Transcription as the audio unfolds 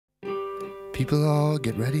People all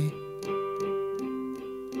get ready.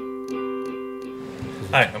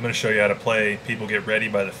 Hi, I'm going to show you how to play People Get Ready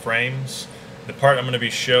by the Frames. The part I'm going to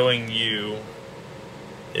be showing you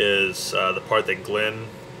is the part that Glen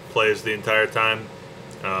plays the entire time.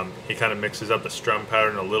 He kind of mixes up the strum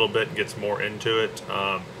pattern a little bit and gets more into it,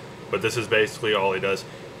 but this is basically all he does.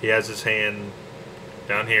 He has his hand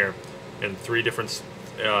down here in three different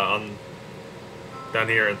down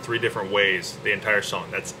here in three different ways the entire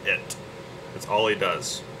song. That's it. That's all he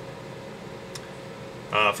does.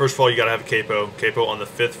 First of all, you gotta have a capo. Capo on the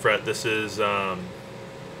 5th fret. This is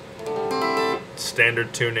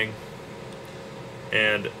standard tuning,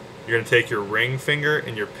 and you're gonna take your ring finger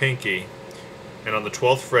and your pinky, and on the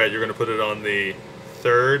 12th fret, you're gonna put it on the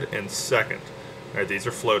 3rd and 2nd. All right, these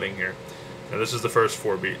are floating here. Now this is the first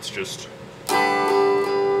 4 beats. Just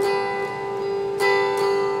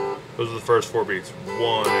those are the first 4 beats.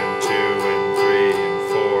 1 and 2 and 3 and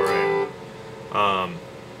 4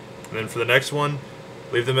 and then for the next one,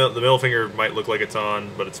 leave the middle finger might look like it's on,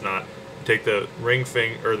 but it's not. Take the ring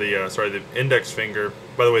finger, or the index finger.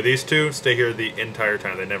 By the way, these two stay here the entire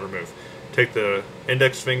time; they never move. Take the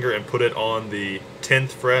index finger and put it on the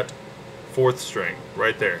 10th fret, 4th string,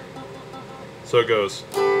 right there. So it goes.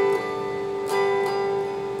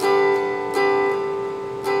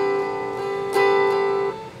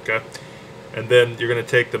 Okay, and then you're going to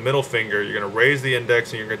take the middle finger. You're going to raise the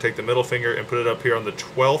index, and you're going to take the middle finger and put it up here on the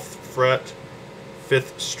 12th fret,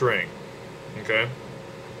 5th string. Okay,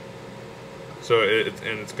 so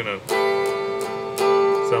it's gonna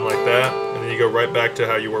sound like that, and then you go right back to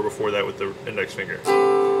how you were before that with the index finger.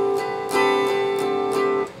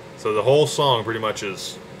 So the whole song pretty much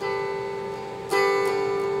is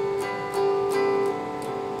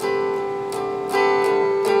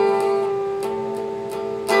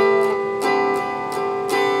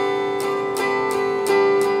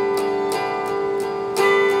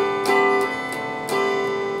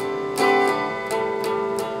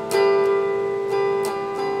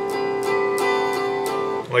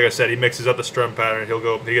like I said, he mixes up the strum pattern.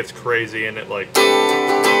 He gets crazy in it, like.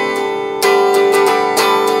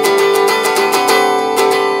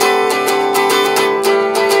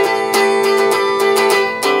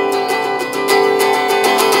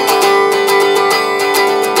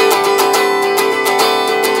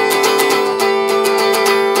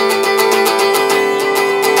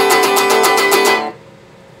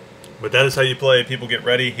 But that is how you play People Get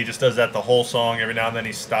Ready. He just does that the whole song. Every now and then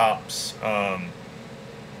he stops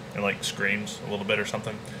and like screams a little bit or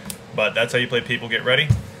something. But that's how you play People Get Ready.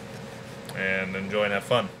 And enjoy and have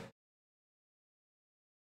fun.